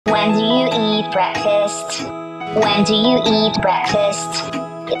When do you eat breakfast? When do you eat breakfast?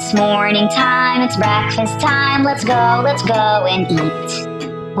 It's morning time, it's breakfast time. Let's go and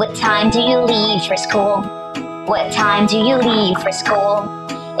eat. What time do you leave for school? What time do you leave for school?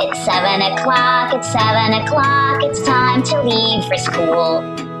 It's 7 o'clock, it's 7 o'clock. It's time to leave for school.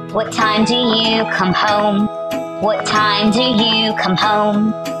 What time do you come home? What time do you come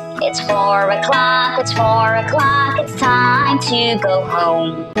home? It's 4 o'clock, it's 4 o'clock. It's time to go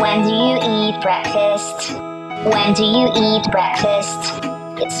home. When do you eat breakfast? When do you eat breakfast?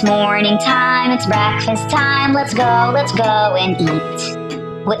 It's morning time, it's breakfast time. Let's go and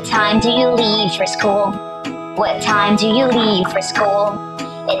eat. What time do you leave for school? What time do you leave for school?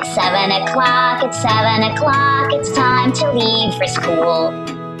 It's 7 o'clock, it's 7 o'clock. It's time to leave for school.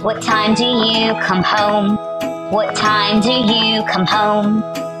 What time do you come home? What time do you come home?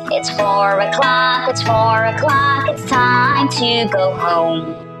 It's 4 o'clock, it's 4 o'clock. It's time to go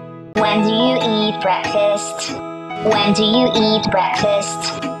home. When do you eat breakfast? When do you eat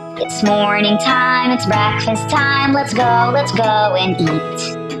breakfast? It's morning time, it's breakfast time. Let's go and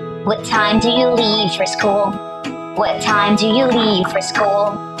eat. What time do you leave for school? What time do you leave for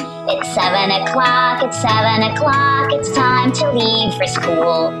school? It's 7 o'clock, it's 7 o'clock. It's time to leave for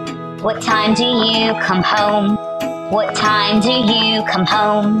school. What time do you come home? What time do you come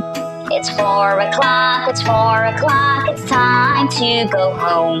home? It's 4 o'clock, it's 4 o'clock. It's time to go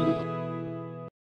home.